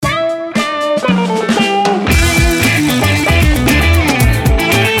Thank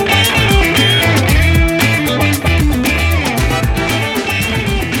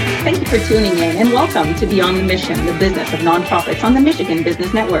you for tuning in and welcome to Beyond the Mission, the business of nonprofits on the Michigan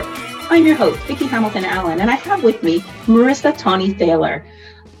Business Network. I'm your host, Vicki Hamilton Allen, and I have with me Marissa Tawney Thaler,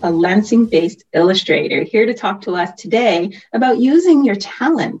 a Lansing-based illustrator, here to talk to us today about using your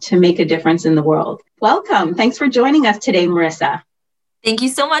talent to make a difference in the world. Welcome. Thanks for joining us today, Marissa. Thank you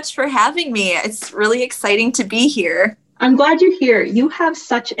so much for having me. It's really exciting to be here. I'm glad you're here. You have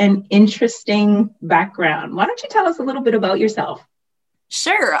such an interesting background. Why don't you tell us a little bit about yourself?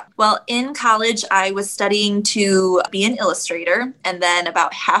 Sure. Well, in college, I was studying to be an illustrator. And then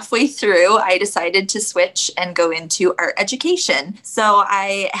about halfway through, I decided to switch and go into art education. So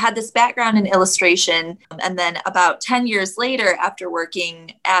I had this background in illustration. And then about 10 years later, after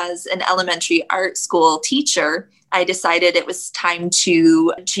working as an elementary art school teacher, I decided it was time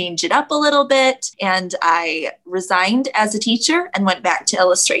to change it up a little bit. And I resigned as a teacher and went back to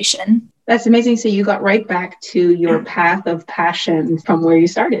illustration. That's amazing. So you got right back to your path of passion from where you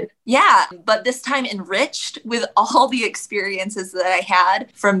started. Yeah, but this time enriched with all the experiences that I had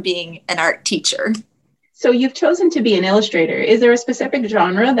from being an art teacher. So you've chosen to be an illustrator. Is there a specific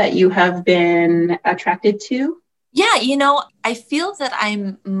genre that you have been attracted to? Yeah, I feel that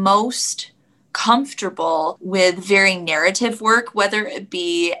I'm most comfortable with very narrative work, whether it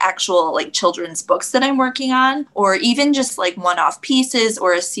be actual children's books that I'm working on, or even just one-off pieces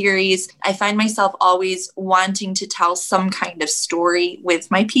or a series. I find myself always wanting to tell some kind of story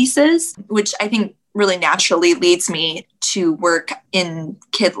with my pieces, which I think really naturally leads me to work in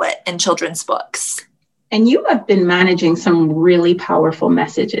kidlit and children's books. And you have been managing some really powerful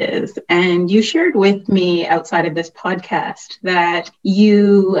messages. And you shared with me outside of this podcast that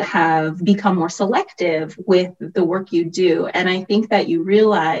you have become more selective with the work you do. And I think that you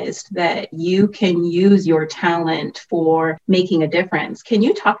realized that you can use your talent for making a difference. Can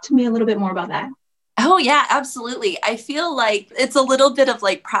you talk to me a little bit more about that? Oh, yeah, absolutely. I feel like it's a little bit of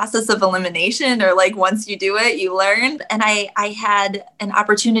process of elimination, or once you do it, you learn. And I had an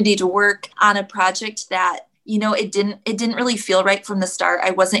opportunity to work on a project that, it didn't really feel right from the start.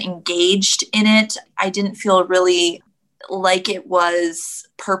 I wasn't engaged in it. I didn't feel really like it was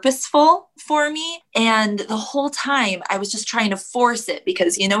purposeful for me. And the whole time I was just trying to force it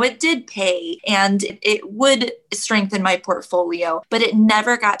because, it did pay and it would strengthen my portfolio, but it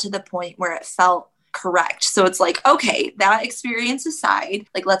never got to the point where it felt correct. So it's okay, that experience aside,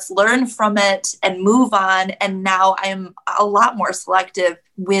 let's learn from it and move on. And now I'm a lot more selective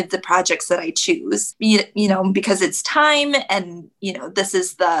with the projects that I choose, because it's time and, this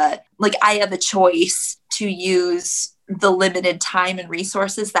is I have a choice to use the limited time and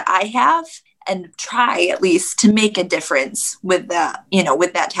resources that I have and try at least to make a difference with that,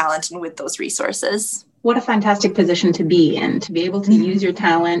 with that talent and with those resources. What a fantastic position to be in, to be able to use your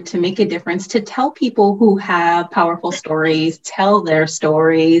talent to make a difference, to tell people who have powerful stories, tell their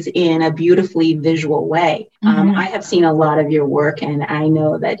stories in a beautifully visual way. I have seen a lot of your work and I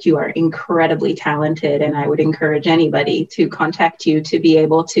know that you are incredibly talented, and I would encourage anybody to contact you to be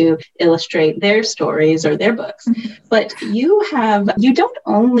able to illustrate their stories or their books. But you don't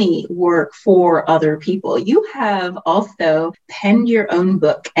only work for other people, you have also penned your own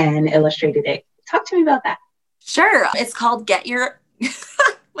book and illustrated it. Talk to me about that. Sure. It's called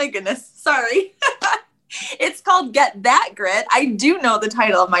my goodness, sorry. It's called Get That Grit. I do know the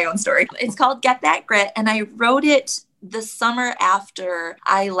title of my own story. It's called Get That Grit. And I wrote it the summer after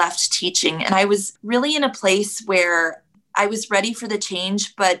I left teaching. And I was really in a place where I was ready for the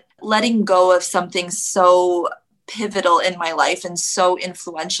change, but letting go of something so pivotal in my life and so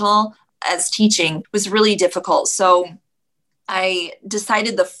influential as teaching was really difficult. So I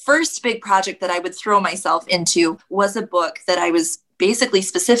decided the first big project that I would throw myself into was a book that I was basically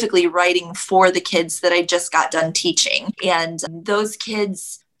specifically writing for the kids that I just got done teaching. And those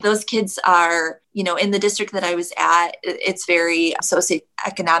kids are, in the district that I was at, it's very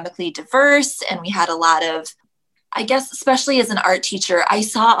socioeconomically diverse. And we had a lot of, I guess, especially as an art teacher, I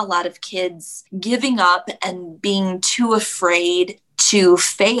saw a lot of kids giving up and being too afraid to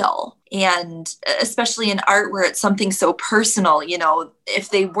fail. And especially in art where it's something so personal, if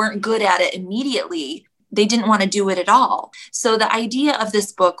they weren't good at it immediately, they didn't want to do it at all. So the idea of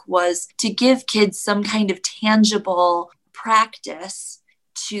this book was to give kids some kind of tangible practice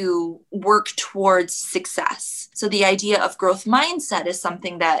to work towards success. So the idea of growth mindset is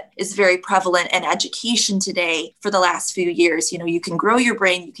something that is very prevalent in education today for the last few years. You can grow your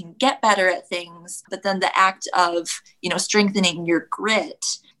brain, you can get better at things, but then the act of, strengthening your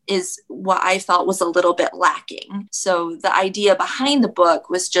grit is what I felt was a little bit lacking. So the idea behind the book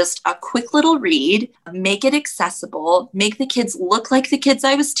was just a quick little read, make it accessible, make the kids look like the kids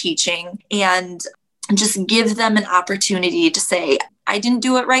I was teaching, and just give them an opportunity to say, I didn't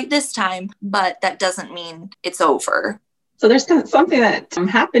do it right this time, but that doesn't mean it's over. So there's something that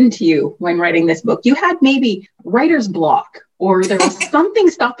happened to you when writing this book. You had maybe writer's block, or there was something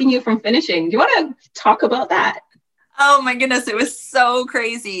stopping you from finishing. Do you want to talk about that? Oh my goodness, it was so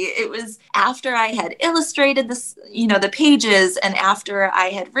crazy. It was after I had illustrated this, the pages, and after I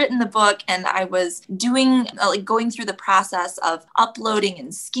had written the book, and I was doing, going through the process of uploading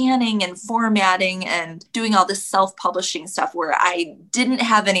and scanning and formatting and doing all this self-publishing stuff where I didn't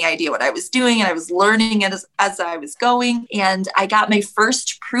have any idea what I was doing, and I was learning it as I was going. And I got my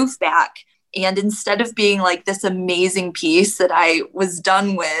first proof back. And instead of being like this amazing piece that I was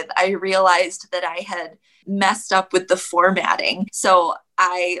done with, I realized that I had messed up with the formatting. So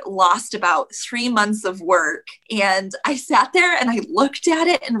I lost about 3 months of work, and I sat there and I looked at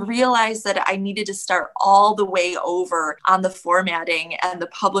it and realized that I needed to start all the way over on the formatting and the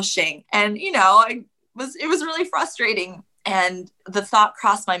publishing. And, it was really frustrating. And the thought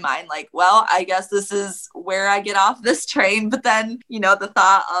crossed my mind, like, well, I guess this is where I get off this train. But then, the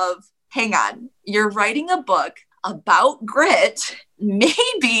thought of, hang on, you're writing a book about grit.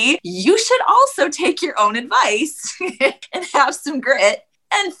 Maybe you should also take your own advice and have some grit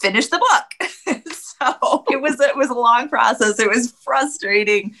and finish the book. So it was a long process. It was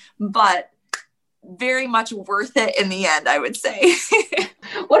frustrating, but very much worth it in the end, I would say.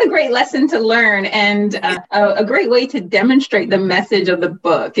 What a great lesson to learn, and a great way to demonstrate the message of the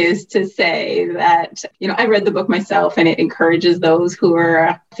book is to say that, I read the book myself, and it encourages those who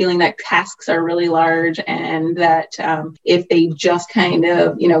are feeling that tasks are really large, and that if they just kind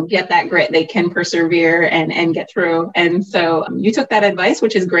of, get that grit, they can persevere and get through. And so you took that advice,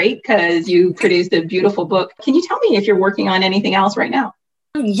 which is great because you produced a beautiful book. Can you tell me if you're working on anything else right now?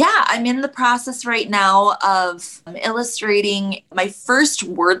 Yeah, I'm in the process right now of illustrating my first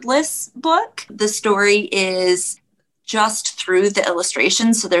wordless book. The story is just through the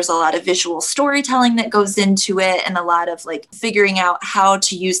illustrations. So there's a lot of visual storytelling that goes into it, and a lot of figuring out how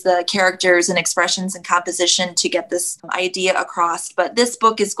to use the characters and expressions and composition to get this idea across. But this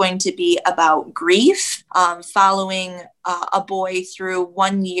book is going to be about grief, following a boy through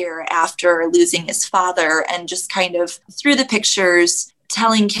 1 year after losing his father, and just kind of through the pictures,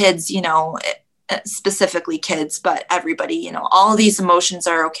 telling kids, specifically kids, but everybody, all these emotions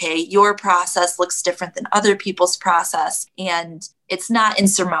are okay. Your process looks different than other people's process, and it's not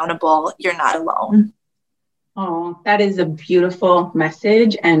insurmountable. You're not alone. Oh, that is a beautiful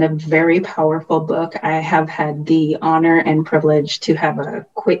message and a very powerful book. I have had the honor and privilege to have a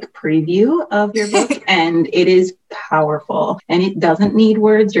quick preview of your book, and it is powerful, and it doesn't need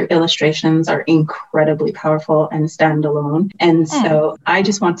words. Your illustrations are incredibly powerful and standalone. And so I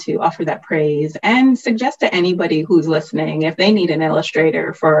just want to offer that praise and suggest to anybody who's listening, if they need an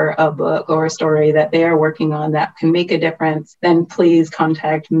illustrator for a book or a story that they are working on that can make a difference, then please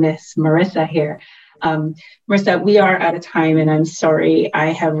contact Miss Marissa here. Marissa, we are out of time, and I'm sorry.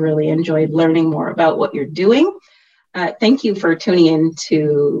 I have really enjoyed learning more about what you're doing. Thank you for tuning in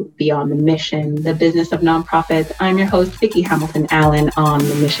to Beyond the Mission, the business of nonprofits. I'm your host, Vicki Hamilton Allen, on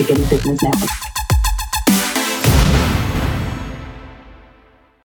the Michigan Business Network.